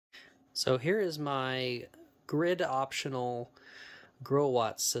So here is my grid optional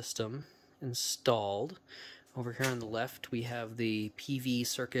Growatt system installed. Over here on the left we have the PV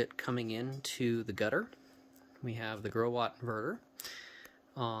circuit coming into the gutter. We have the Growatt inverter.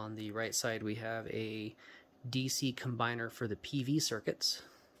 On the right side we have a DC combiner for the PV circuits.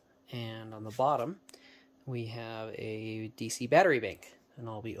 And on the bottom we have a DC battery bank. And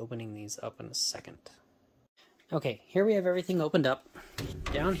I'll be opening these up in a second. Okay, here we have everything opened up.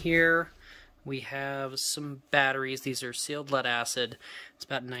 Down here we have some batteries. These are sealed lead acid. It's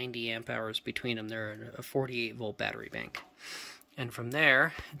about 90 amp hours between them. They're a 48 volt battery bank. And from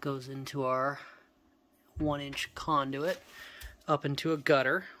there, it goes into our 1-inch conduit up into a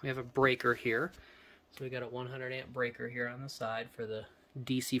gutter. We have a breaker here. So we got a 100 amp breaker here on the side for the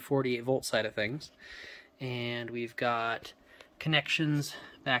DC 48 volt side of things. And we've got connections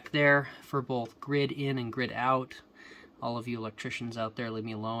back there for both grid in and grid out. All of you electricians out there, leave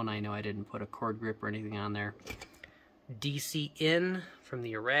me alone. I know I didn't put a cord grip or anything on there. DC in from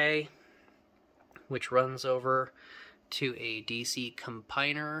the array, which runs over to a DC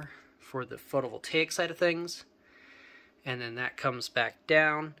combiner for the photovoltaic side of things. And then that comes back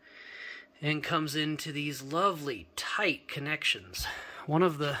down and comes into these lovely tight connections. One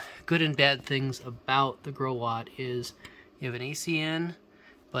of the good and bad things about the Growatt is you have an AC in,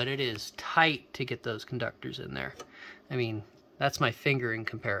 but it is tight to get those conductors in there. I mean, that's my finger in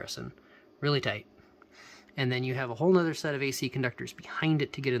comparison. Really tight. And then you have a whole other set of AC conductors behind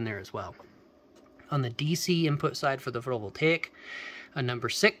it to get in there as well. On the DC input side for the photovoltaic, a number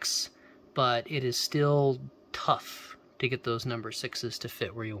 6, but it is still tough to get those number 6s to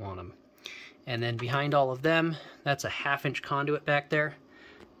fit where you want them. And then behind all of them, that's a 1/2-inch conduit back there.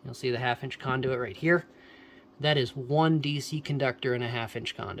 You'll see the 1/2-inch conduit right here. That is one DC conductor and a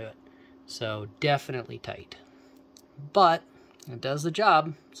 1/2-inch conduit. So definitely tight. But it does the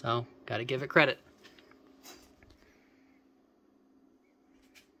job, so gotta give it credit.